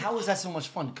How is that so much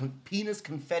fun? Penis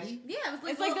confetti? Yeah, it was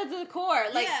like It's like the decor.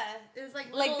 Like, yeah, it was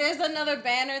like like there's another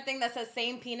banner thing that says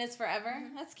 "Same penis forever."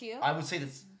 That's cute. I would say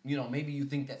that's, maybe you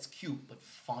think that's cute, but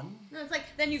fun? No, it's like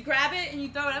then you grab it and you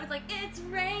throw it up. It's like it's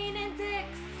raining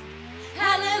dicks.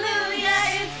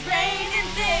 Hallelujah, it's raining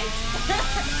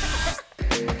dicks.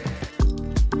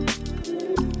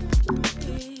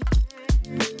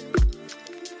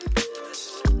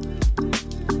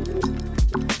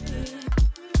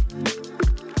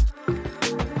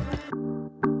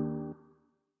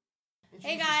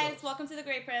 Hey guys, welcome to the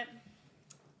Great Print.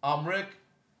 I'm Rick.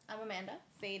 I'm Amanda.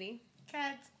 Sadie.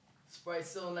 Cat. Sprite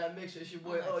still in that mixture. It's your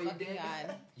boy. Oh my You fucking did.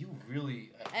 God. You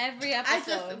really... Every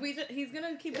episode. He's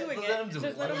gonna keep doing let it. him do Just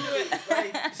it. let him do it.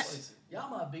 Right? Listen, y'all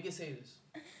my biggest haters.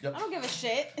 Yep. I don't give a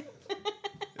shit.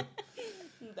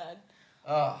 I'm done.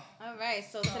 All right,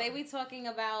 so today we talking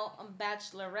about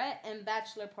bachelorette and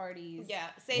bachelor parties. Yeah.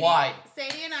 Why?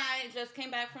 Sadie and I just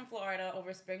came back from Florida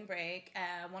over spring break.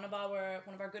 One of our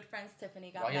good friends,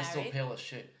 Tiffany, got Why you married. still pale as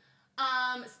shit?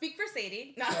 Speak for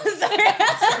Sadie. No, Excuse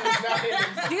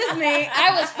me,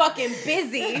 I was fucking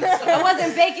busy. I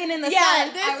wasn't baking in the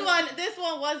sun. This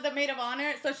one was the maid of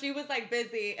honor, so she was like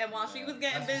busy, and while she was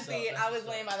getting That's busy, what's up, I was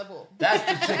laying by the pool. That's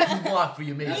the chick you want for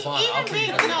your maid of honor. I'll Even tell you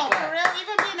being, that. no, for real,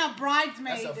 even being a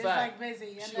bridesmaid That's a is fact. like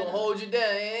busy. She gonna hold you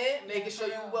down, making sure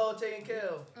you well taken care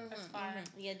of. That's fine.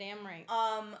 Yeah, damn right.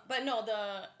 But no,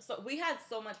 so we had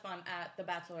so much fun at the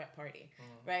bachelorette party,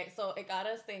 right? So it got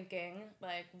us thinking,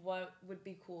 like, what would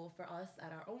be cool for us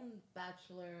at our own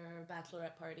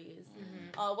bachelorette parties?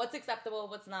 What's acceptable,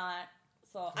 what's not.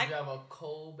 So Did you have a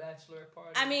co-bachelorette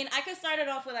party? I mean, I could start it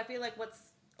off with, I feel like what's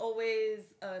always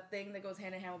a thing that goes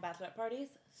hand in hand with bachelorette parties?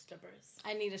 Strippers.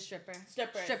 I need a stripper.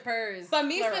 Strippers. But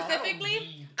me Plural.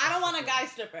 specifically, I don't want a guy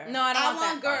stripper. No, I don't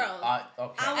want that. girls.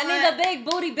 Okay. I I need the big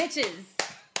booty bitches.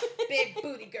 big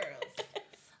booty girls.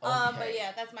 Okay. But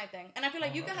yeah, that's my thing. And I feel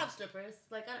like you can have strippers.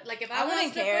 Like if I I want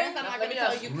wouldn't strippers, care. I'm not Let going me to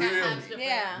tell ask you you. can't have Really? strippers.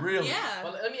 Yeah. Really? Yeah.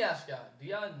 Well, let me ask y'all. Do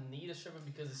y'all need a stripper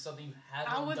because it's something you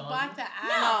haven't I was done? about to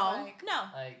ask. No.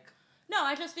 Like, No,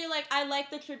 I just feel like I like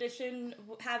the tradition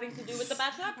having to do with the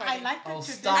bachelorette party. I like the Oh,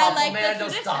 tradition. stop. I like the Amanda,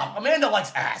 tradition. stop. Amanda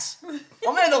likes ass.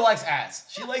 Amanda likes ass.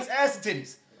 She likes ass and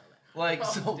titties. Like, I'm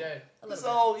so, dead.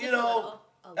 so you Just a know, little.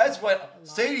 that's A what lot.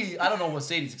 Sadie, I don't know what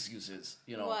Sadie's excuse is,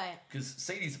 What? Because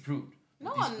Sadie's approved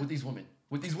No, with these women.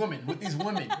 With these women. These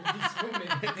women.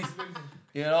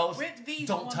 You know? With these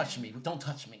Don't women. touch me. Don't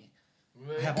touch me.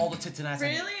 Really? I have all the tits and ass. I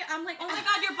need. Really? I'm like, oh my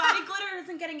god, your body glitter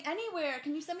isn't getting anywhere.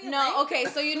 Can you send me a link? No, okay,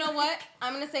 so you know what?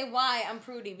 I'm going to say why I'm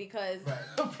prudy because Right.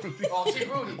 Oh, she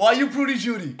Rudy. Why you prudy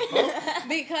Judy? Huh?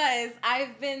 because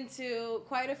I've been to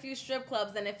quite a few strip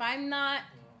clubs, and if I'm not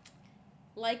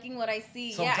liking what I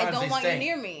see, I Sometimes don't they want you stink.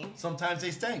 near me. Sometimes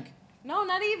they stink. No,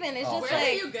 not even. It's Oh. just Where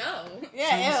like, do you go?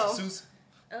 yeah, ew. Suze.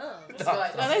 Oh.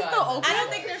 Are they still open? I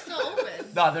don't think they're still open.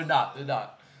 No, they're not. They're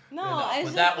not. No, They're not. it's But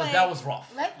just that was like, that was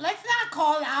rough. Let's not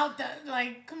call out the,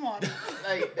 like, come on.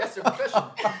 Like, that's their profession.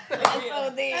 so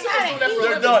they,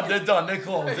 They're done. They're done. They're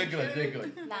closed. They're good. They're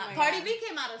good. Oh my Cardi God. B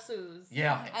came out of Sue's.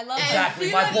 Yeah. I love And Exactly,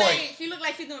 she my looked point. Like, she looked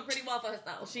like she's doing pretty well for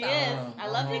herself. She so. is. I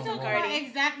love you too, Well, Cardi.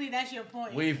 exactly, that's your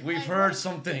point. We've heard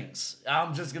some things.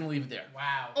 I'm just gonna leave it there.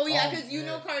 Wow. Oh yeah, Oh, because you yeah.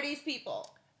 know Cardi's people.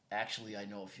 Actually, I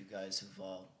know a few guys who've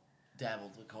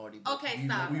dabbled with Cardi. But Okay, we,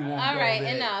 stop. We won't All go right,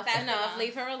 there. enough. That's Enough. enough.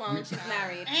 Leave her alone. She's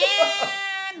married.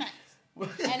 And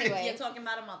Anyway. You're talking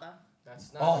about a mother.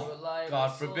 That's not Oh, a reliable God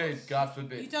source. forbid. God you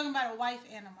forbid. talking about a wife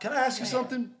and a mother. Can I ask you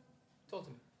something? Talk to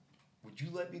me. Would you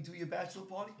let me do your bachelor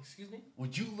party? Excuse me?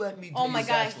 Would you let me do Oh my your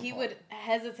God, bachelor he party? would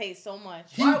hesitate so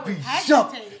much. He'd Why be would-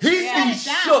 shook. Hesitate. He'd Yeah. be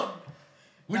shook.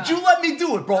 Would you let me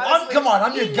do it, bro? Honestly, Come on,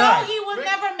 I'm your You know guy. he would Rick-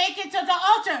 never make it to the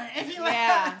altar if he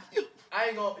Yeah. I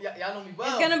ain't gonna. Y'all know me well.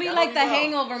 It's gonna be Y'all like know the me well.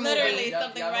 Hangover movie. Literally Y'all-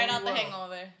 something y'all know right me out the well.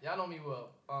 hangover. Y'all know me well.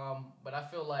 But I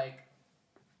feel like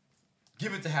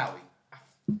Give it to Howie.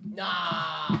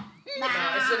 nah.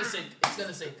 It's gonna sink. It's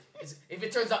gonna sink. If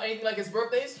it turns out anything like his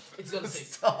birthdays, it's gonna sink.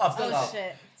 Stop. Oh Stop.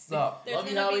 shit. Stop. There's Love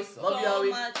you, gonna be Howie. Love you, so Howie.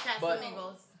 much But-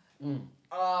 Casamigos.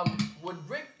 Would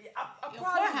Rick? I Yo, probably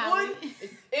poor Howie. would.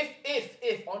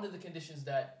 If under the conditions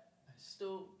that I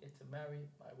still get to marry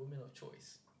my woman of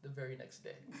choice the very next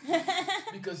day,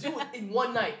 because you would, in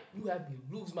one night you had me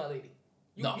lose my lady.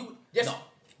 Yes.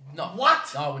 No.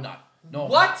 What? No, we're not. No.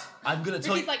 What? I'm gonna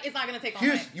tell Ricky's you. like, it's not gonna take all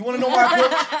Here's. night. You want to know my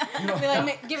approach? You know, Be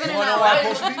like, give it you an want to know hour. my Now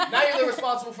approach would be? now you're the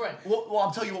responsible friend. Well,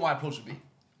 I'll tell you what my approach would be.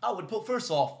 I would put first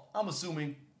off. I'm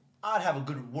assuming I'd have a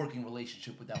good working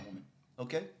relationship with that woman.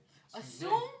 Okay.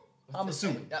 Assume? I'm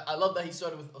assuming. I love that he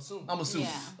started with assume. I'm assuming.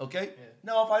 Yeah. Okay. Yeah.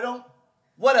 Now, if I don't,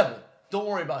 whatever. Don't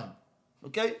worry about him.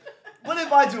 Okay. But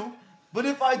if I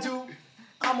do,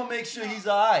 I'm gonna make sure he's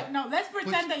alright. No, let's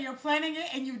pretend that you're planning it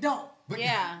and you don't.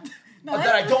 Yeah. No,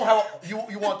 That I don't have.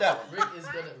 You want that one?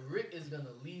 Rick is gonna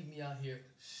leave me out here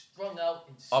strung out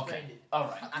and Okay. stranded. All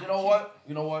right.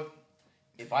 You know what?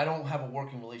 If I don't have a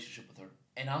working relationship with her,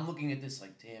 and I'm looking at this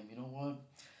like, damn, you know what?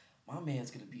 My man's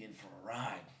gonna be in for a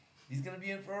ride. He's gonna be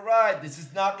in for a ride. This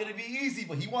is not gonna be easy,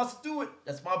 but he wants to do it.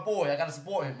 That's my boy. I gotta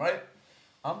support him, right?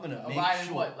 I'm gonna make ride in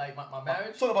sure. what? Like my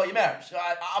marriage? Talk about your marriage.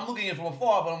 I'm looking at it from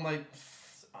afar, but I'm like,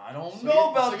 I don't So know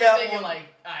you're- about so that you're thinking one. like,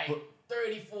 all right, But-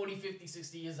 30, 40, 50,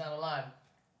 60 years down the line,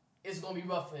 it's going to be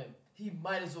rough for him. He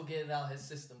might as well get it out of his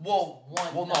system. Well,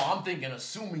 Just one no, night. I'm thinking,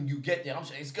 assuming you get there, I'm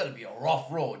saying it's gonna be a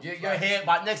rough road. Your Right. hair,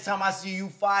 by next time I see you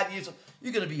 5 years,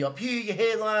 you're gonna be up here, your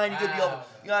hairline, you're gonna be Wow. up,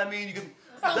 you know what I mean? You're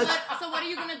gonna, So what are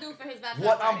you gonna do for his bachelor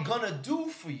what party? I'm gonna do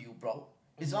for you, bro,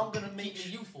 is I'm gonna make Keep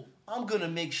you youthful. I'm gonna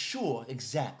make sure,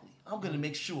 exactly. I'm gonna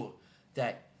make sure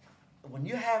that when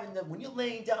you're having that, when you're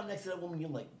laying down next to that woman, you're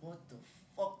like, what the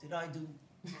fuck did I do?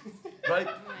 Right?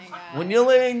 Oh my God. When you're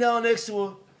laying down next to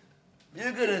her,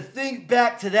 you're gonna think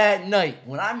back to that night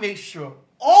when I made sure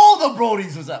all the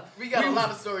Brodies was up. We got a lot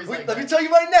of stories like Let me that. tell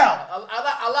you right now,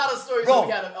 A lot of stories Bro, where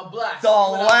we had a blast. the We went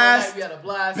out for a last night, we had a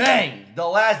blast. bang, the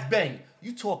last bang.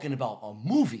 You talking about a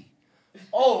movie?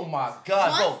 Oh my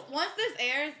God, bro. Once this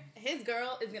airs, his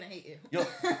girl is gonna hate you. Yo,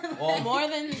 well, More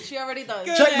than she already does.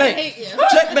 checkmate. hate you.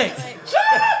 Checkmate.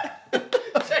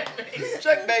 Checkmate.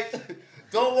 Checkmate.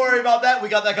 Don't worry about that. We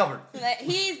got that covered. Like,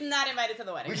 he's not invited to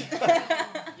the wedding.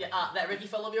 Yeah, that Ricky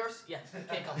fellow of yours? Yeah,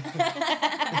 can't come.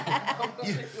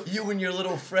 You and your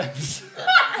little friends.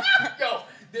 Yo,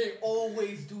 they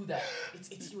always do that.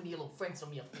 It's you and your little friends on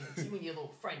me. It's you and your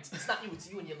little friends. It's not you,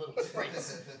 it's you and your little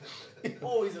friends.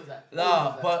 Always does that. Nah,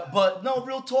 Always does that. but no,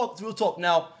 real talk.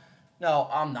 Now,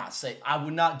 I'm not saying I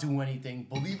would not do anything.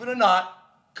 Believe it or not,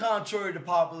 contrary to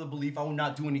popular belief, I would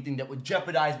not do anything that would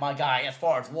jeopardize my guy as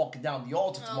far as walking down the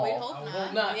altar Oh, we tomorrow. hope I would not.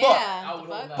 hope not. Yeah, I would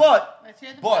the hope fuck? not. But Let's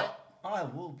hear the but I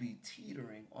will be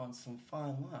teetering on some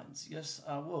fine lines. Yes,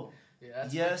 I will. Yeah,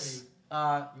 that's Yes, good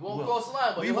I You won't will. cross the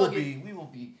line, but we you'll will hug it. be. We will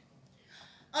be.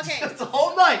 Okay. Just the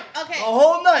whole night. Okay. The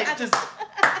whole night. I- Just.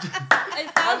 It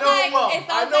sounds I know like him well. it I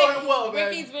sounds know like him well, man.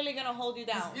 Ricky's really gonna hold you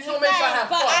down. He's gonna make sure I have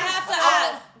But fun. I have to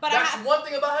ask. But I That's have. one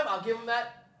thing about him. I'll give him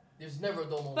that. There's never a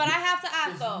dull moment. But I have to ask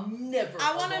There's though. never.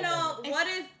 I a want to dull know moment. what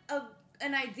is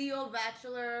an ideal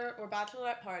bachelor or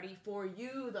bachelorette party for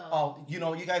you though. Oh, you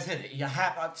guys hit it. You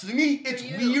have to me. It's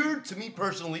you. weird to me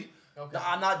personally. Okay.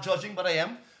 I'm not judging, but I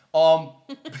am.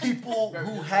 People Very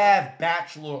who good. have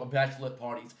bachelor or bachelorette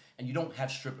parties and you don't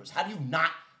have strippers. How do you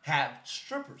not have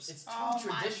strippers? It's too Oh my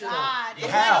traditional. God. Don't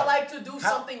How? I like to do How-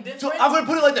 something So different? I'm gonna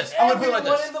put it like this. I'm gonna put it like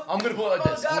Everyone this. in the- I'm gonna put it like Oh,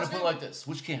 this. I'm gonna gotcha. put it like this.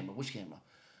 Which camera?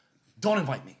 Don't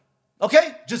invite me.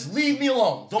 Okay? Just leave me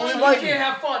alone. Don't So invite you me. can't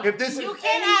have fun. If this You is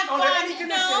can't have under fun. any No,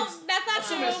 conditions. that's not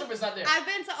Assuming the true. stripper's not there. I've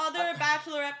been to other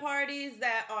bachelorette parties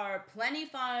that are plenty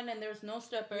fun and there's no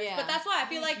strippers. Yeah. But that's why I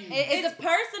feel like Thank you. it's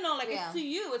personal. Like Yeah. it's to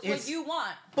you. It's, It's- what you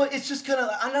want. but it's just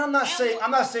gonna. And I'm not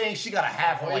saying she gotta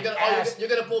have her Oh, like you're ass.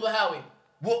 gonna pull the Howie.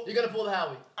 Well, You're gonna pull the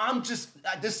Howie. I'm just.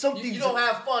 There's some You things. don't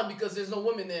that- have fun because there's no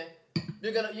women there.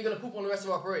 You're gonna poop on the rest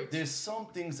of our parade. There's some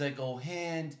things that go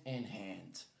hand in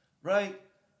hand, right?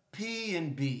 P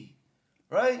and B,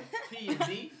 right? P and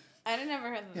D. I didn't never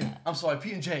heard of Yeah, that. I'm sorry,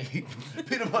 P and J,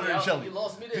 peanut butter and Yeah, jelly. you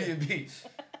lost me there. P and B.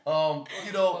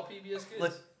 About PBS kids.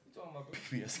 Like- You talking about, bro?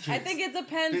 PBS kids. I think it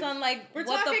depends on like We're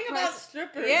what talking the about pers-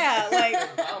 strippers. Yeah, like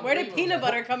I'm where did leaving peanut them.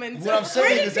 butter come into? What I'm saying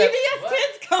Where did is that PBS What?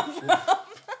 kids come from?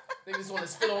 They just want to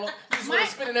spit on. You just want to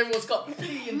spit in everyone's cup.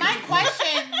 P and My D.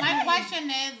 question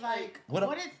is like, What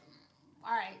what up? is?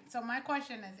 All right. So my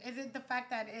question is it the fact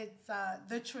that it's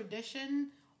the tradition,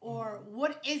 or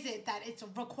what is it that it's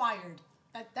required?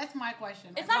 That's my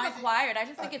question. It's Like, why not is it- required. I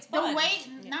just think it's The fun.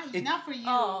 way, not for you.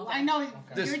 Oh, okay. I know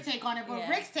This- your take on it, but Yeah.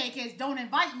 Rick's take is don't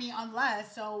invite me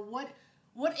unless. So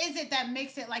what is it that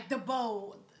makes it like the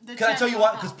bow? The Can I tell you cherry what?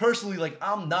 on Because top? personally, like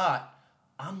I'm not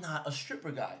a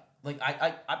stripper guy. Like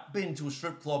I've been to a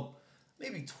strip club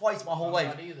maybe twice my whole I'm life,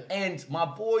 not either. and my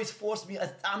boys forced me.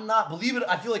 I'm not. Believe it.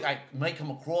 I feel like I might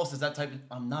come across as that type of.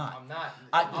 I'm not. I'm not.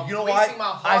 I, I'm you know wasting why?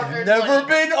 my hard-earned I've never money.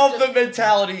 been of the Just-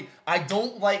 mentality. I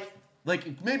don't like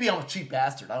maybe I'm a cheap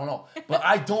bastard. I don't know, but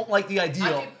I don't like the idea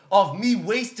I can- of me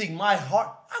wasting my heart.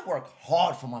 I work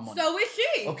hard for my money. So is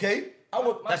she. Okay. I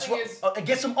work. My That's thing right. is- And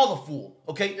get some other fool.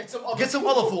 Okay. Get some other Get some fool.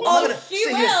 other fool. Oh, I'm not gonna she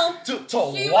sit will. here to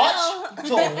She watch. will. To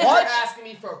You're watch. asking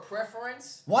me for a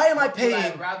preference. Why am I What paying?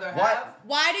 I'd rather why- have.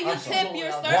 Why do you I'm sorry. tip your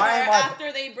Why server am I-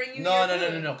 after they bring you No, your no, no,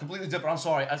 food? no, no. Completely different. I'm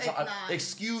sorry. It's not.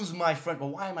 Excuse my friend, but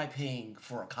why am I paying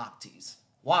for a cock tease?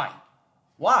 Why?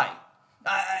 Why?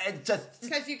 It's just,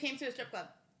 Because you came to a strip club.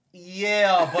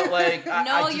 Yeah, but like Know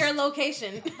I just, your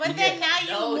location. But then now you.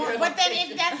 No, you're But then not.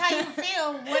 if that's how you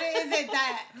feel, what is it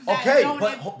that okay, don't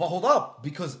but hold up,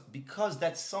 because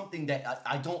that's something that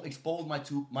I don't expose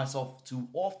myself to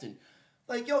often.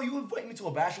 Like, yo, you invite me to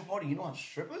a bachelor party, you don't have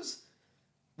strippers?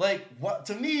 Like, what?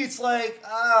 To me, it's like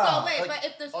So wait, like, but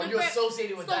if the stripper, you're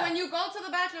associated with so that. when you go to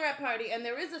the bachelorette party and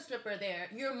there is a stripper there,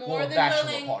 you're more Well, than bachelor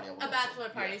willing. party, I would A also, bachelor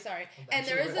party, yeah. sorry, and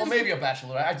there is or a maybe a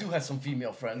bachelor. I do have some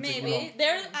female friends. maybe You know,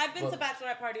 there. I've been but- to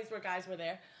bachelorette parties where guys were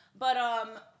there, but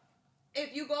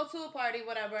if you go to a party,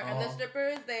 whatever, and the stripper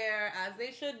is there as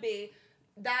they should be,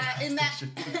 that in that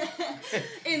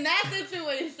in that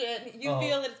situation, you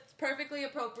feel it's perfectly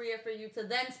appropriate for you to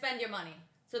then spend your money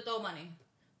to throw money.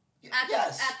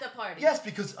 Yes. At the party. Yes,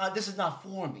 because this is not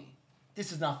for me.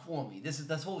 This is not for me. This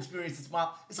whole experience. It's my.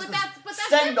 It's But like that's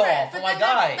send different. off for But my then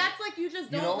guy. That's like you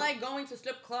just You don't know? like going to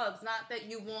strip clubs. Not that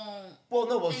you won't. Well,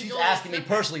 no. Well, she's enjoy asking me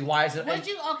stripping. personally. Why is it? Would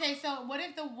you? Okay, so what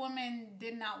if the woman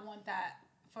did not want that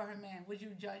for her man? Would you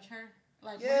judge her?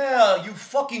 Like, Yeah, you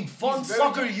fucking fun He's very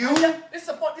sucker, deep. you. This is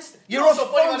a fun. This, You're you know a what's so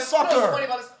fun funny about this? You know what's sucker. so funny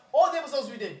about this? All the episodes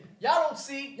we did, y'all don't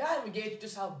see, y'all haven't engaged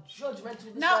just how judgmental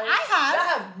this No, guy is. I have.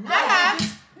 Y'all have I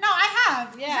have. No, I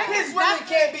have. Yeah. His women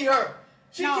can't be her.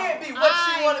 She No, can't be what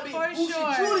she I, want to be, for who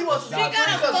sure. she truly wants to be. She got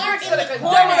a Because fart he's in gonna the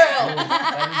condemn her to hell.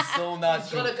 That is so not He's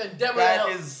true. gonna condemn her to That hell.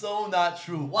 is so not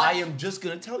true. What? I am just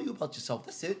gonna tell you about yourself.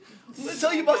 That's it. I'm gonna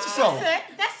tell you about yourself. That's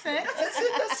it. That's it. That's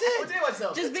it. That's I'll it. tell you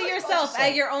myself. Just be Tell you about yourself yourself.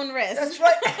 at your own risk. That's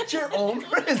right. At your own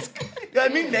risk. You know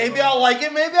what I mean? Maybe I'll like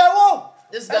it. Maybe I won't.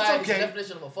 This That's guy is okay. the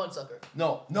definition of a fun sucker.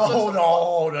 No.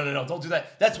 Don't do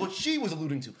that. That's what she was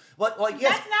alluding to. But like,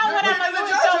 yes. That's not what you're I'm the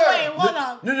alluding judge to. her. Wait, hold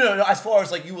up. No. As far as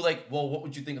like, you were like, well, what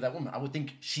would you think of that woman? I would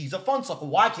think she's a fun sucker.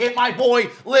 Why can't my boy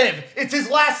live? It's his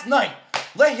last night.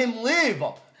 Let him live.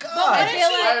 God. What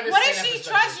feel like- if she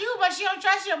trusts you, but she don't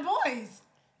trust your boys?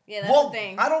 Yeah, that's Well, the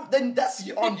thing. I don't. Then that's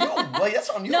on you. Like, that's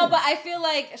on you. No, but I feel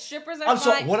like strippers are I'm fine.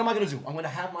 sorry. What am I gonna do? I'm gonna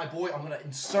have my boy. I'm gonna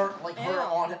insert like her Ew.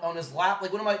 on his lap.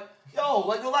 Like, what am I? Yo,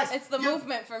 like, relax. It's the You-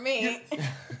 movement for me. you-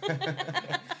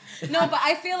 No, but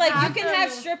I feel like I you can feel have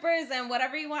you. strippers and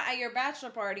whatever you want at your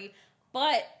bachelor party,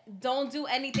 but don't do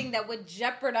anything that would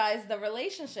jeopardize the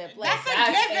relationship. Like, That's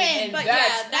a given. But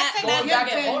that's yeah, that's going back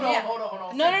to given. hold on, Yeah. hold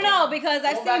on. no, because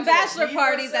I've Going back seen to what bachelor Lee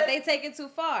parties that said. they take it too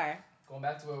far. Going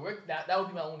back to where Rick, that would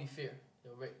be my only fear.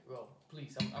 Yo, Rick, bro,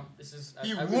 please, this is.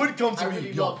 He I would come to I me,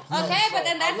 really yo, love- please. Okay, bro, but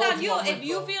then I that's love on you. my If Rick,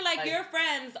 you bro. feel like your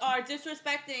friends are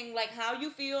disrespecting like how you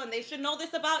feel and they should know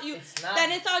this about you, It's not-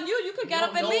 then it's on you. You could get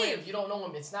up and leave. You don't know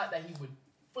him. It's not that he would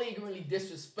flagrantly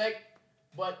disrespect,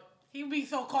 but He be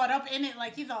so caught up in it,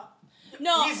 like he's a.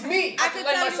 No, he's me. I can can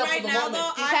lend tell you myself to right the now, moment.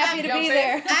 though. He's I happy have, to You know be what I'm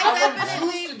there. saying? I I would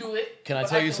definitely- choose to do it. Can I but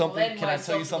tell you can something? lend Can I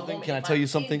tell you myself to the something? moment Can I if tell you I'm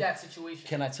something? In that situation.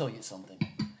 Can I tell you something?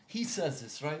 He says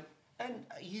this, right? And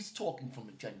he's talking from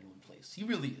a genuine place. He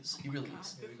really is. He really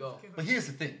is. Here we go. But here's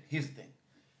the thing.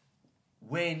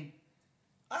 When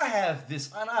I have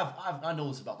this, and I know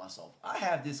this about myself. I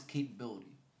have this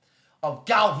capability of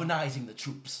galvanizing the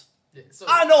troops. Yeah, so-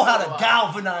 I know how so to do I.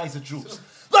 galvanize the troops.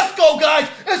 Let's go, guys!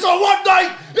 It's a one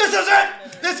night. This is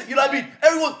it. This, you know what I mean?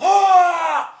 Everyone,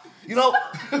 you know,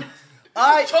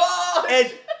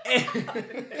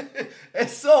 and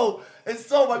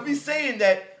so by me saying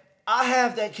that, I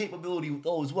have that capability with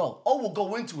those as well. Oh, we'll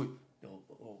go into it. Yo,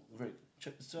 Rick,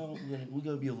 check this out. We're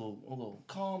gonna be a little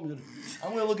calm. I'm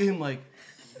gonna look at him like,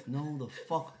 no, the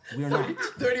fuck, we're not.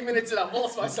 30 minutes and I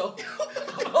lost myself.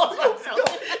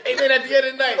 And then at the end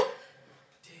of the night,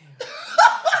 damn.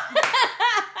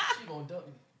 She gonna dump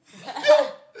me.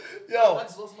 I Yo,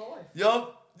 just lost my wife.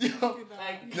 yo,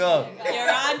 Like, no, You're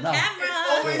on No. camera.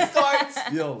 always starts.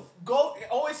 yo. It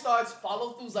always starts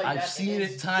follow throughs like that. I've and seen then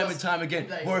it it's time and just time again,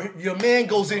 like- where your man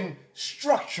goes in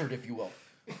structured, if you will.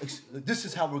 This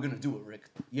is how we're gonna do it, Rick.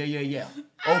 Yeah.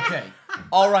 Okay.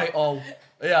 All right. Oh,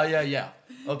 yeah.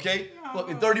 Okay. Look,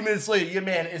 and 30 minutes later, your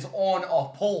man is on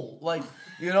a pole, like,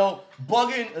 you know,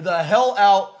 bugging the hell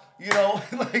out, you know,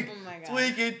 like Oh my God.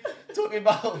 tweaking, talking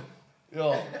about.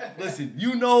 Yo,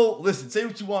 listen, say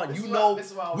what you want. This You is know,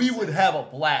 this is what I we was would saying. have a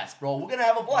blast, bro. We're gonna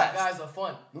have a My blast. guys are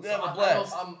fun. We're gonna have a I know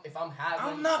blast. if I'm having.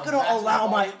 I'm not a gonna bachelor allow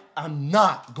party, I'm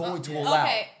not going to allow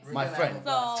Okay. my We're gonna friend have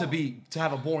a So- to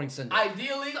have a boring send.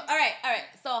 Ideally, All right.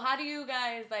 So how do you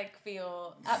guys like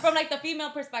feel from like the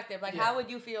female perspective? Like, Yeah. how would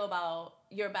you feel about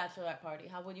your bachelorette party?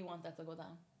 How would you want that to go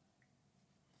down?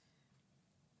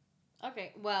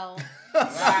 Okay, well,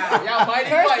 wow, y'all mighty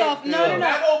first quiet. off, no.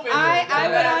 Not open. I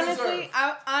would Not honestly,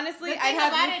 reserved. honestly, The I'd thing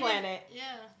have about you it plan is- it. Yeah.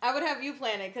 I would have you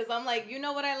plan it because I'm like, you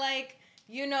know what I like,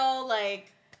 you know,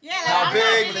 like Yeah, like, How I'm big?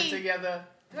 not Put it really. together.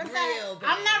 What's Real that? big.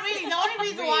 I'm not really. The only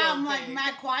reason why Real I'm like big.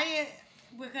 mad quiet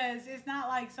because it's not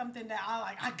like something that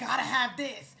I gotta have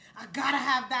this. I gotta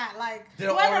have that. Like There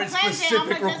whoever aren't plans it, specific I'ma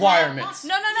just requirements.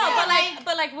 No, Yeah.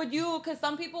 but like, would you? Because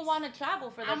some people want to travel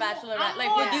for their I'm bachelorette. more-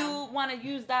 Like, would you want to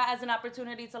use that as an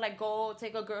opportunity to like go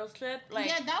take a girls trip? Like,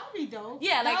 yeah, that would be dope.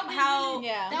 Yeah, like That would be how- really,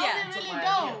 yeah. that would be You took really my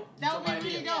idea. dope. You That took would my be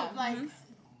really idea. dope. Like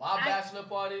My bachelor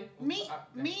party. me,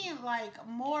 like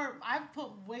more. I've put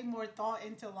way more thought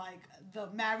into like the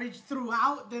marriage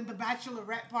throughout than the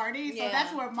bachelorette party. So Yeah.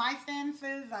 that's where my stance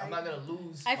is. Like I'm not gonna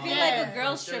lose. I feel my like Yeah. a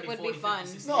girls 30, trip would 40, be fun.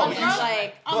 50, 60. No, It's it's-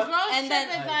 like a But- girls and trip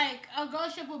then- is like a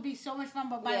girls trip would be so much fun,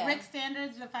 but by Yeah. Rick's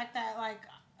standards, the fact that like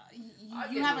I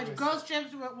you get have what a Rick girls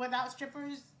said. trips without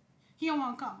strippers, he don't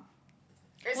want to come.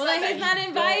 It's Well, not then that he's he not don't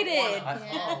invited. wanna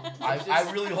come. I It's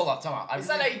just- really hold on. Time out. It's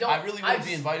not that you don't- I really I wouldn't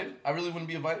be just- invited. I really wouldn't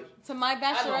be invited. to my I know,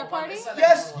 bachelorette but party. it's not that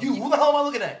Yes, don't you. wanna- Who the hell am I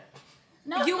looking at?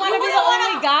 No, You want to be wouldn't the wanna-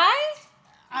 only guy?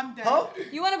 I'm dead. Huh?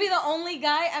 You want to be the only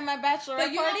guy at my bachelorette but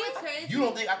you know party? what's crazy? You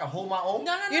don't think I can hold my own?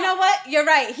 No. You know what? You're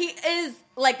right. He is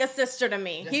like a sister to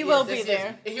me. Yes, he is, will yes, be he is.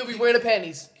 there. And he'll be wearing the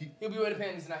panties. He'll be wearing the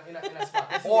panties in that spot.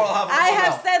 Yes, he Or will. I'll have I someone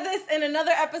have else. said this in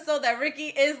another episode that Ricky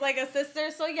is like a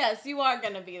sister. So yes, you are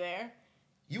gonna be there.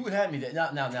 You would have me there. Now,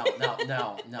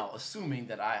 assuming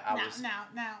that I was. Now.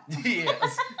 Yeah,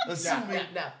 assuming,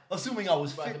 Now. assuming I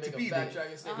was About fit to to make be a there. backtrack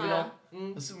and say, You Uh-huh.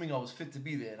 know, assuming I was fit to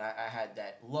be there, and I had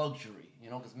that luxury, you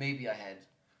know, because maybe I had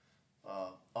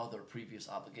other previous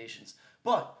obligations.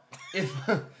 But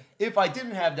if I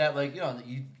didn't have that, like, you know,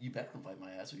 you better invite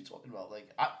my ass. What are you talking about? Like,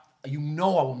 I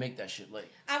will make that shit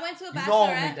late. I went to a You know I'll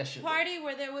make that bachelorette shit party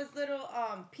where there was little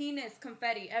penis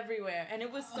confetti everywhere, and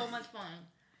it was so much fun.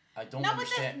 I don't No, but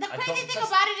understand. the I crazy don't- thing that's-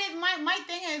 about it is my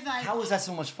thing is like How is that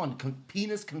so much fun?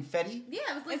 Penis confetti? Yeah,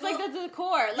 it was like It's like the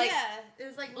decor. Like yeah, it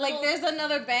was like like little- there's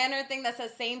another banner thing that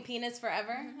says "Same penis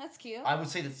forever." That's cute. I would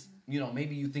say that's, you know,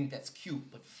 maybe you think that's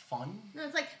cute, but fun? No,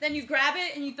 it's like then you grab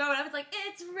it and you throw it up. It's like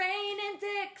it's raining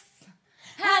dicks.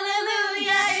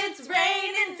 Hallelujah, it's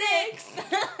raining dicks.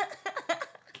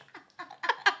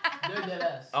 They're dead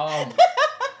ass. Dead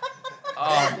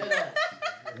ass.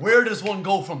 Where does one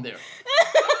go from there?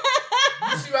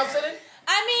 You see what I'm saying?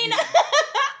 I mean,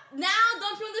 now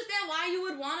don't you understand why you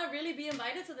would want to really be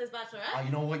invited to this bachelorette?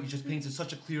 You know what? You just painted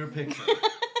such a clear picture.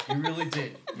 You really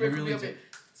did. You really did.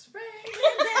 It's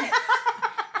raining.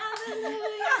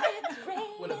 Hallelujah, it's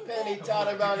raining With a dicks. penny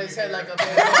tied around his head like a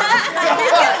man.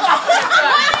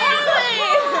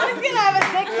 He's gonna have a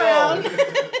dick crown.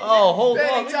 Oh, hold on.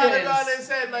 Penny Look tied at around it. his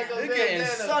head like a Look at it. bandana.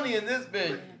 Sunny in this bitch.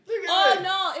 Look Oh at it.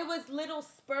 no, it was little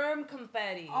sperm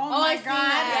confetti. oh Oh, my I see god.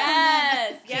 that.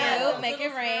 Yes, Cute. yes, Make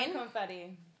little it rain. sperm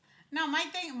confetti. No, my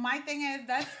thing is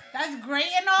that's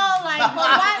great and all, like, but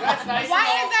why, That's nice why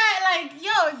and all. is that like,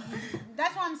 yo?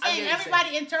 That's what I'm I saying. get what you're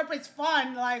Everybody interprets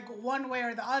fun like one way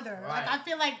or the other. Like, Right. I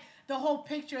feel like the whole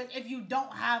picture is if you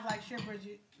don't have like strippers,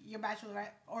 your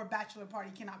bachelorette or bachelor party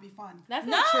cannot be fun. That's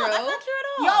No, not true. that's not true at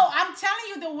all. Yo, I'm telling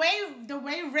you, the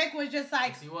way Rick was just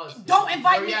like, Yes, he was. don't He's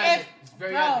invite very me adamant. if, He's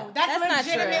very bro, adamant. that's That's not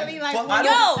legitimately true. like. But what I Yo,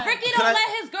 don't- he said. Ricky Can don't I- let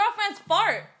his girlfriends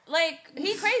fart. Like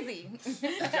he crazy.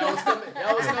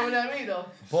 Y'all was coming at me though.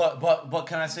 But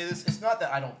can I say this? It's not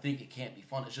that I don't think it can't be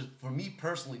fun. It's just for me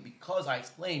personally, because I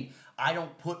explained I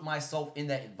don't put myself in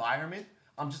that environment.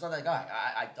 I'm just not that guy.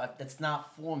 I that's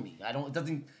not for me. It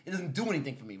doesn't do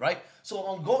anything for me, right?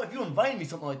 So if you invite me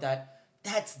something like that,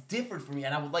 that's different for me,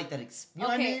 and I would like that. You know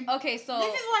what I mean? Okay, so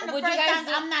This is one of the would you first guys times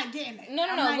do- I'm not getting it. No,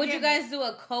 I'm not Would you getting guys do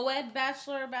a co-ed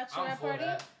bachelorette I'm for party?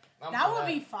 that. I'm That for would that.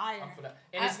 be fire. I'm for that.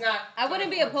 And it's not. I wouldn't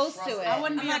be opposed to it. I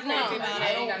wouldn't be I'm not opposed crazy to about it.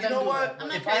 it. ain't got You know nothing to do what? with it. I'm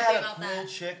not If I crazy had a about cool that.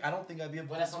 chick, I don't think I'd be But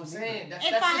opposed that's to what I'm it saying. either. That's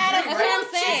If I the had a dream, That's right? what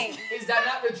I'm saying. Is that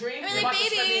not the dream? We're We're like, about to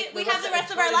spend baby, the we rest have the of rest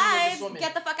of our eternity with lives. this woman.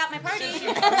 Get the fuck out my party.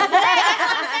 Yeah, that's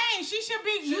what I'm saying. She should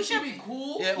be. You Should should she be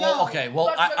cool? Yeah. Yo. Well, okay. Well,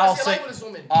 You're about to I'll spend say. your life with this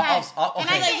woman. I'll And okay.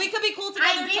 I Like we could be cool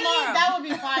together Ideally, tomorrow. that would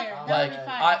be fire. That would be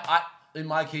Like fire. in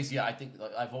my case, yeah, I think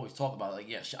like, I've always talked about it. Like,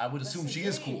 yeah, I would assume the she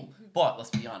is dream. cool, but let's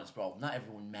be honest, bro. Not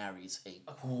everyone marries a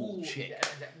cool chick.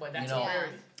 But that's You know, a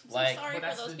rarity. Like, sorry But for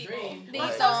that's those the people. dream. They I'm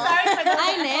But- so sorry for those.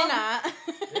 Hi, Nana.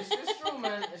 It's true,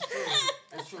 man. It's true.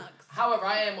 It's true. However,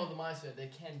 I am of the mindset they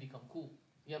can become cool.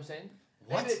 You know what I'm saying?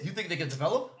 what? Maybe- You think they can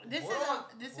develop? This Hold is on.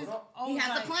 this Hold is. on. Oh, He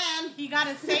has a like, plan. He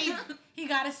gotta save. He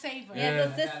gotta save her. He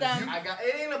has a system. I got.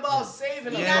 It ain't about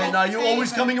saving. them. Yeah, gotta no, you're save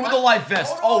always it. coming in with a life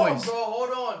vest, Hold always. on, bro. Hold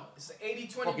on. It's an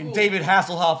 80-20 Fucking rule. David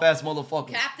Hasselhoff ass motherfucker.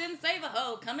 Captain Save a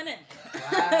Hoe coming in. Wow.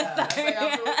 That's how y'all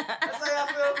feel. That's how y'all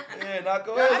feel. Yeah, not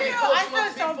go Y'all ahead. can't I coach feel them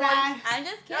to be so fun. bad. I'm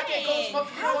just Y'all can't coach kidding. them up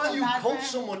to be How do fun. you That's coach it.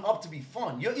 someone up to be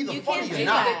fun? You're either You funny can't or do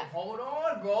not. that. Hold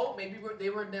on, bro. Maybe they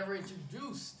were never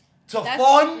introduced To That's-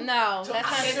 fun? No, to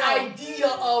that's an not true. idea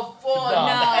of fun.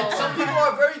 No. And some people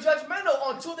are very judgmental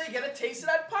until they get a taste of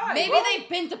that pie. Maybe bro. they've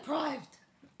been deprived.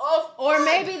 Or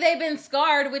maybe they've been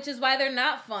scarred, which is why they're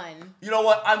not fun. You know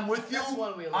what? I'm with you. That's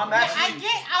one way of I'm looking at actually. I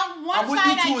get on one I'm with side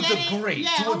you to I a get degree, it. Yeah,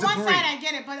 to a on one degree. side I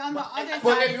get it, but on the other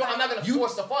But side, I'm not gonna You-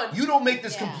 force the fun. You don't make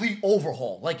this Yeah. complete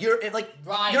overhaul. Like you're like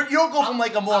Right. you don't go from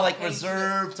like a more I'm like into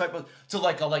reserved type of to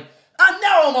like a like.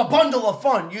 Now I'm a bundle of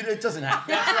fun. It doesn't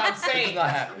happen. That's what I'm It saying. does not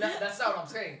happen. That's not what I'm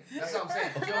saying. That's what I'm saying.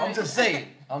 You know what I I'm mean? just saying.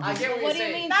 I get what What you're do you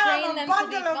saying. mean Now I'm train a them to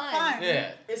be bundle of fun? fun.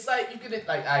 Yeah. It's like you could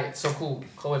like, alright, so cool,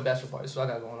 co-ed bachelor party. So I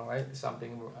got going on, right? It's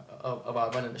something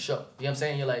about running the show. You know what I'm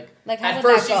saying? You're like Like, how at would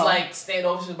first that she's go? like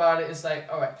standoffish about it. It's like,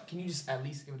 all right, can you just at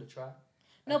least give it a try?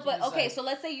 No, Like, but you just, okay, like- so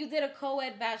let's say you did a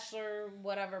co-ed bachelor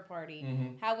whatever party.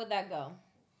 Mhm. How would that go?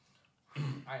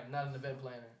 I am not an event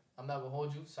planner. I'm not gonna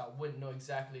hold you, so I wouldn't know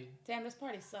exactly Damn, this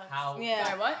party sucks. how. Yeah.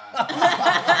 Sorry, what?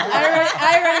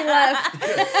 I already left.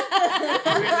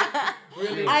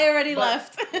 Really? I already But-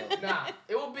 left. Nah,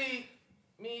 it will be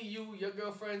me, you, your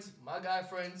girlfriends, my guy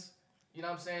friends. You know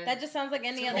what I'm saying? That just sounds like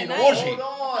any other mean, night. orgy. Hold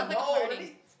on, Sounds like a no. party. Let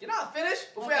me, can I finish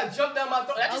before I jump down my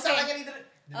throat? That just Okay. sounds like anything.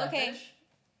 Did I Okay. finish?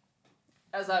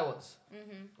 As I was.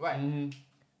 Mm-hmm. Right. Mhm.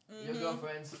 Your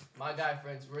girlfriends, my guy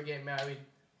friends, we're getting married.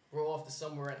 We're off to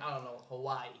somewhere in, I don't know,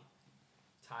 Hawaii,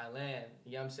 Thailand.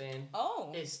 You know what I'm saying?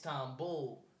 Oh.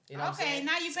 Istanbul. You know what I'm Okay, saying?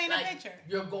 now you paint Like, a picture.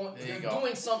 You're going. There you You're go.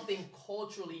 doing something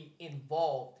culturally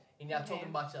involved, and you're Okay. talking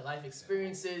about your life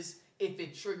experiences. If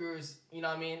it triggers, you know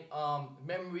what I mean,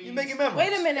 memories. You're making memories.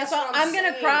 Wait a minute. That's So what I'm I'm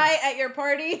gonna saying. cry at your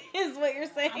party, is what you're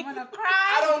saying? I'm gonna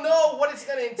cry. I don't know what it's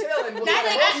gonna entail. And what That's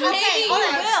kind of that's emotions. okay. Maybe Hold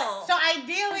you on. will. So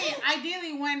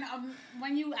ideally,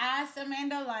 when you asked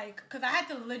Amanda, like, because I had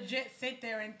to legit sit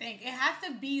there and think, it has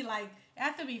to be like, it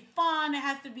has to be fun. It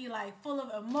has to be like full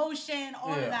of emotion,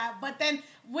 all Yeah. of that. But then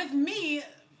with me,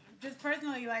 just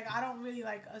personally, like, I don't really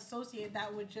like associate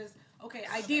that with just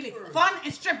ideally Strippers. fun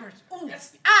and strippers. Ooh,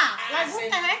 That's like what the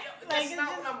and- heck? That's Like, it's not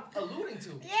just- what I'm alluding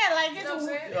to. yeah, like You it's know what I'm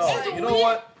saying? Yo, it's you know weird.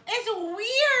 what? It's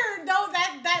weird though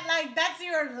that like that's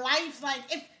your life. Like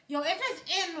if it's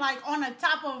in like on the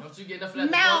top of Don't you get enough of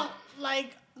that? Mount,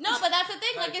 like No, but that's the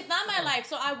thing. Like, it's not my life,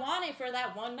 so I want it for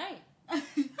that one night.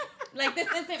 Like, this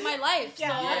isn't my life.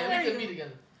 Yeah, so. Yeah, we could be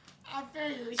together. I feel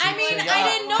you. I mean, So I y'all-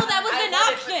 didn't know that was I an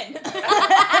wanted option.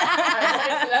 I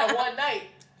went for that one night.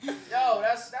 Yo,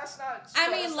 that's not. I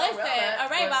mean, that's not listen, where I'm at, all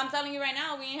right, but I'm telling you right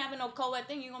now, we ain't having no co-ed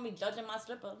thing. You're gonna be judging my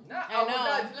stripper. Nah, I I would know.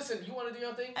 not. Listen, you want to do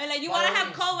your thing? I mean, like, you By wanna all have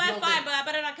means, co-ed, do your fine, thing. but I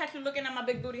better not catch you looking at my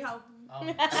big booty hoe.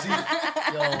 See,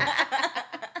 yo,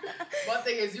 One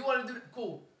thing is, you want to do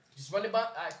cool. Just run it by.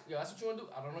 Yo, that's what you want to do.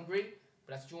 I don't agree,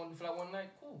 but that's what you want to do for that one night.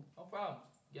 Cool, no problem.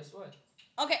 Guess what?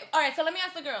 Okay, all right. So let me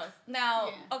ask the girls now.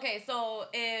 Yeah. Okay, so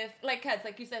if like Keds,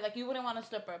 like you said, like you wouldn't want a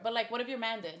stripper, but like, what if your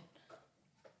man did?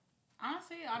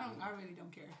 Honestly, I really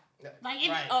don't care. Yeah, Like, if,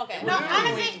 right. Okay. No, What are you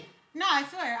honestly, doing? no, I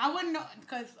swear, I wouldn't know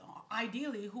because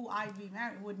ideally, who I'd be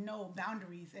married would know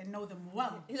boundaries and know them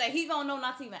well. He's like, he gonna know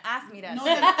not to even ask me that. Know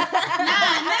shit. them.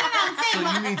 I'm so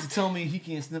saying. you mean to tell me he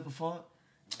can't snip a fart?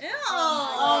 Ew.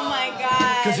 Oh my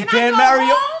god. Because he Can I can't go marry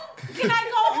you. home? Can I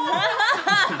go home?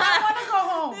 I want to go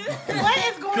home. What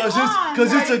is going on?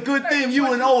 Because it's a good thing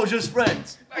you and O are just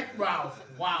friends. Like, wow,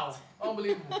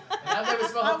 unbelievable. And I've never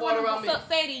smelled her fart around me. So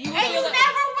Sadie, you And you feel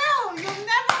never will. You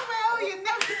never will. You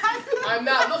never. I'm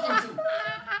not looking to.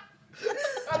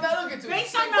 I'm not looking to.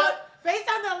 Based Big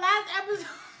on the last episode.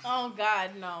 Oh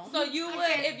god, no. So you would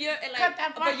Okay. if you're Cut like,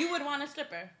 that part. but you would want a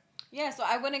stripper. Yeah, so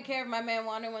I wouldn't care if my man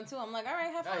wanted one too. I'm like, all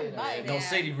right, have fun. Oh, yeah, Bye. No, Yeah.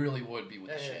 Sadie really would be with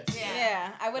the Yeah, shit. Yeah.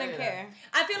 Yeah, I wouldn't Yeah. care.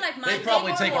 I feel like my They'd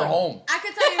probably take her home. I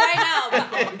could tell you right now,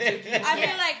 but Yeah. I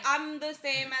feel like I'm the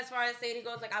same as far as Sadie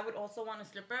goes. Like, I would also want a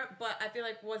stripper, but I feel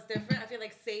like what's different, I feel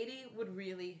like Sadie would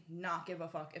really not give a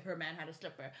fuck if her man had a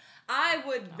stripper. I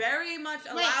would very much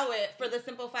allow it for the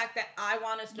simple fact that I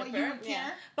want a But stripper. you would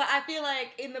care. But I feel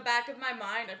like in the back of my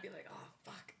mind, I'd be like, oh,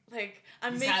 fuck. Like,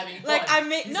 I'm He's making, having like, fun. I'm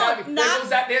making, He's no, having- not, there goes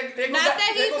that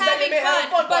he's you having may have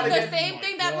fun, but part the again. same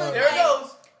thing that was There it like,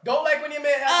 goes. Don't like when your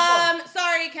man has fun.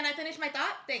 sorry, can I finish my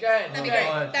thought? Thanks. Go ahead, That'd be go great.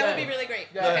 ahead, That go would be ahead. really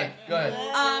great. Go Okay. Go ahead.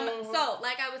 So,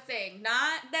 like I was saying,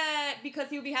 not that because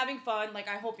he'll be having fun, like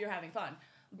I hope you're having fun,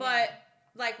 but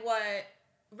like what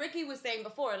Ricky was saying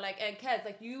before, like, and Kez,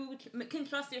 like you can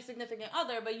trust your significant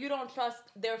other, but you don't trust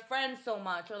their friends so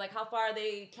much, or like how far are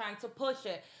they trying to push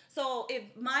it. So if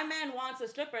my man wants a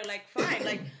stripper, like fine,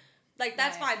 like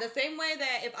that's Right. fine. The same way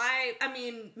that if I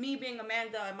mean, me being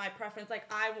Amanda, my preference, like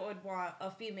I would want a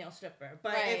female stripper.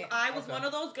 But Right. if I was Okay. one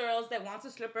of those girls that wants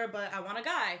a stripper, but I want a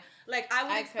guy, like I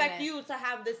would I expect couldn't. you to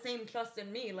have the same trust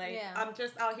in me. Like Yeah. I'm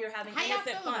just out here having How y'all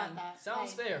innocent feel fun. about that?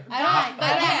 Sounds Like, fair. I don't. But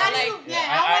But yeah, how do like- you, Yeah,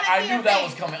 I, wanna I see knew your that face.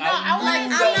 was coming. No, I I knew wanna Like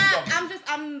that was I'm coming. not.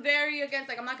 I'm very against against,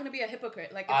 like, I'm not gonna be a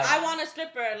hypocrite. Like, if I- I want a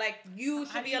stripper, like, you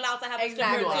should be allowed to have a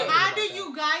Exactly. stripper too. How do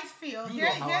you guys feel? You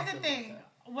know how I Here's the feel thing.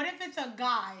 about What if it's a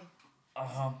guy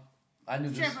I knew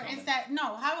this. was stripper? coming. Instead,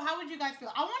 no. How would you guys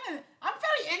feel? I'm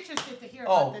very interested to hear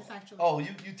Oh, about this actually. oh, you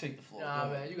take the floor. Nah, Go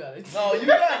man, ahead. you got it. No, you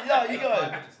got no, you go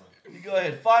ahead. You go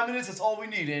ahead. 5 minutes. That's all we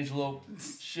need, Angelo.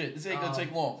 Shit, this ain't gonna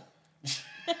take long.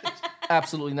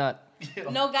 Absolutely not.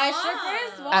 No guy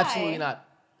strippers? Why? Absolutely not.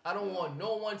 I don't want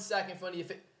no one sack in front of your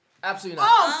face. Absolutely not.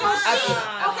 Oh, so Absolutely.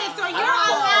 okay, so I you're don't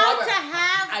know. allowed However, to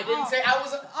have. I didn't say I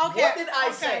was. Okay, What did I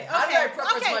okay, say? How did I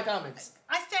preference okay. my comments?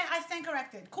 I stand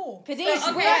corrected. Cool. Kadesh,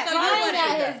 So, we're okay, so you crying would-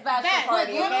 at his bachelor Bet.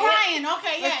 party. We're okay? crying.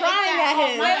 Okay, We're yeah. crying at exactly.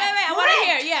 his. Oh, Wait, my I bad. want to Rick.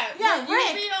 hear. Yeah. Yeah, Would you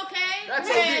Rick. be okay That's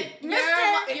with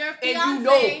okay. your And fiance you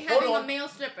know, having hold a on. male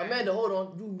stripper? Amanda, hold on.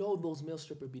 You know those male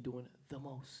strippers be doing the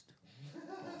most.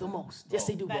 The most. Yes,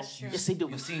 they do, bro. That's true. Yes, they do.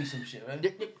 You've seen some shit,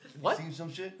 right? What? Seen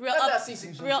some shit? Real That's up, not seen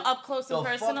some real shit. up close and The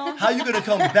fuck? personal. How you gonna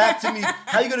come back to me?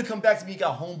 How you gonna come back to me? You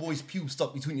got homeboy's pubes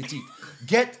stuck between your teeth.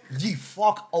 Get the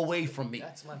fuck away from me.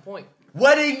 That's my point.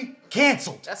 Wedding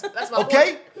canceled. That's my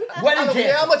Okay? point. Wedding I don't care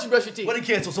how canceled. much you brush your teeth. Wedding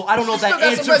canceled. So I don't know if Still that got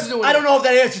some answers. residue in I don't it. know if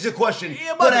that answers your question. Yeah,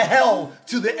 But but- a hell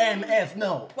to the MF.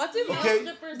 No. What do male Okay.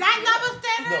 strippers That do? double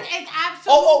standard No. is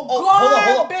absolute Hold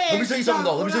on. garbage. Let me tell you something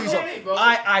though. Let me tell you Hold on, something. bro.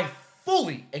 I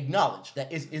fully acknowledge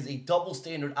that it is a double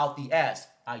standard out the ass.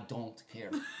 I don't care.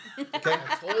 Okay?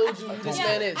 I told you who this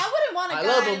man is. I wouldn't want a I guy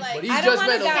love him, like. but he's I don't want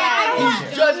a judgmental. guy. I don't want-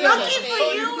 He's judgmental. Lucky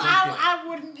for you, I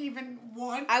wouldn't even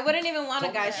want. I wouldn't even want a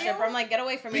guy stripper. I'm like, get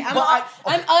away from me. I'm, But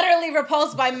I'm utterly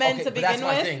repulsed by men Okay, to but that's begin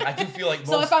my with. thing. I do feel like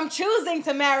So most, if I'm choosing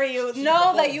to marry you,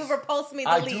 know that you repulse me the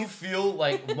I do least. feel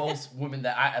like most women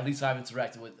that at least I've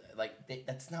interacted with, like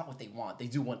that's not what they want. They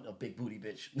do want a big booty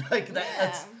bitch. Like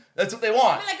that's what they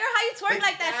want. I'm like, girl, how you twerk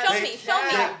like that? Show they- me, show me,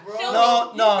 Cat, bro.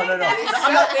 show me. No.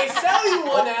 They sell you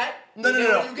on that. No. And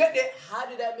then when you get there, how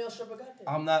did that male stripper get there?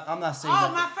 I'm not saying Oh,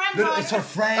 that. my friend No, brought it's it. her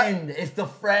friend. It's the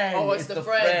friend. Oh, it's the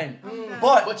friend.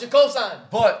 But What's your cosign?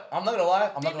 I'm not gonna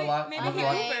lie. I'm not gonna lie. Maybe I'm not he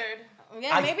gonna lie. Ubered.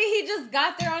 Yeah, I- maybe he just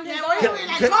got there on his Yeah, own. wait, wait,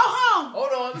 let's go home.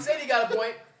 Hold on. Say he got a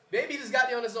point. Baby just got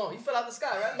there on his own. He fell out the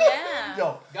sky, right? Yeah.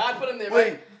 Yo, God put him there, wait,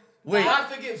 right? wait. God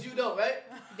forgives, you don't, right?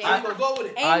 They- So you gonna go with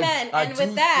it. Amen. I And do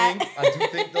with that, I do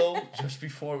think though, just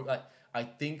before, like, I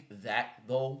think that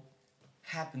though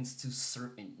happens to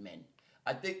certain men.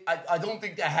 I don't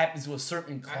think that happens to a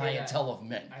certain I hear that. clientele of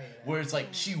men, I hear that. where it's like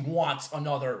she wants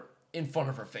another in front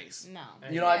of her face. no.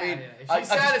 You know what I mean? If I she's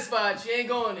just- satisfied, she ain't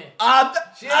going there.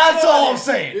 She ain't That's going all there. I'm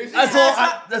saying. If she's That's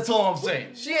satisfied- all I'm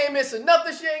saying. She ain't missing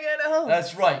nothing. She ain't getting at home.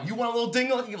 That's right. You want a little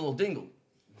dingle? You give a little dingle.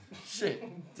 Shit.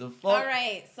 The fuck? All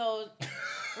right, so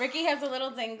Ricky has a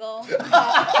little dingle. We're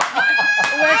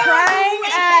crying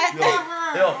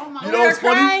at. Yo, my you know We're what's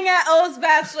funny? crying at O's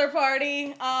bachelor party.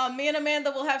 Me and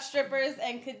Amanda will have strippers,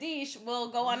 and Kadesh will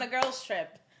go on a girls'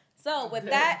 trip. So, with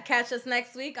that, catch us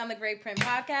next week on the Great Print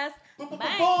Podcast.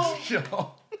 Bye.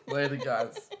 Yo, later,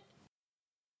 guys.